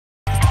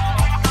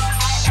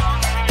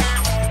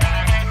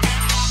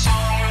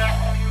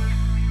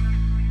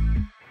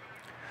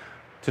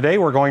Today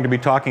we're going to be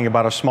talking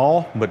about a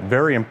small but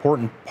very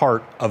important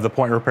part of the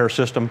point repair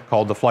system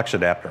called the flex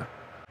adapter.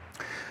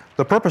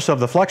 The purpose of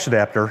the flex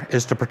adapter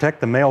is to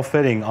protect the male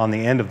fitting on the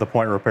end of the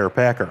point repair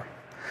packer.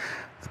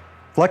 The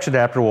flex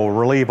adapter will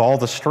relieve all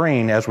the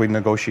strain as we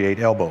negotiate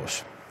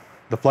elbows.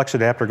 The flex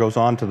adapter goes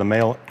on to the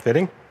male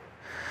fitting,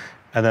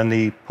 and then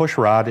the push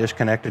rod is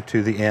connected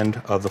to the end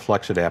of the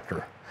flex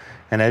adapter.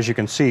 And as you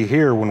can see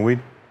here, when we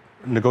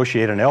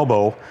negotiate an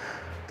elbow,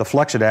 the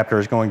flex adapter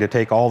is going to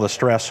take all the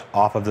stress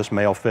off of this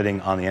male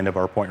fitting on the end of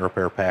our point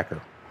repair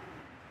packer.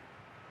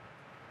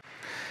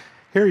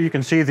 Here you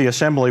can see the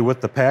assembly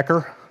with the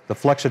packer, the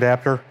flex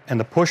adapter, and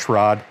the push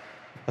rod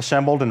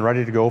assembled and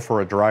ready to go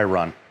for a dry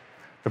run.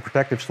 The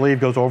protective sleeve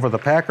goes over the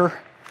packer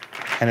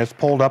and it's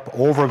pulled up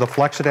over the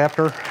flex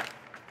adapter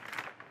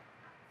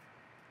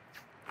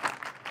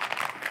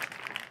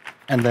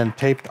and then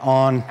taped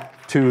on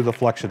to the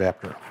flex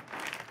adapter.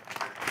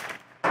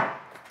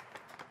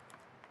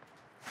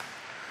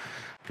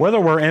 Whether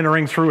we're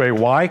entering through a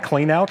Y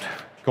cleanout,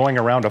 going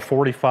around a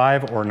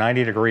 45 or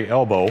 90-degree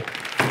elbow,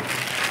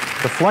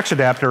 the flex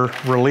adapter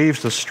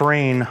relieves the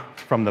strain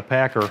from the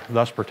packer,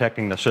 thus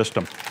protecting the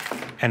system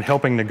and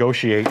helping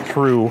negotiate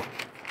through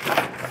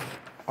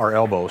our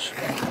elbows.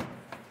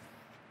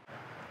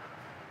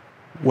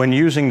 When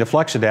using the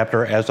flex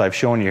adapter, as I've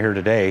shown you here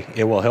today,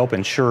 it will help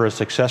ensure a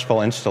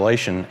successful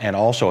installation and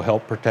also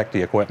help protect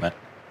the equipment.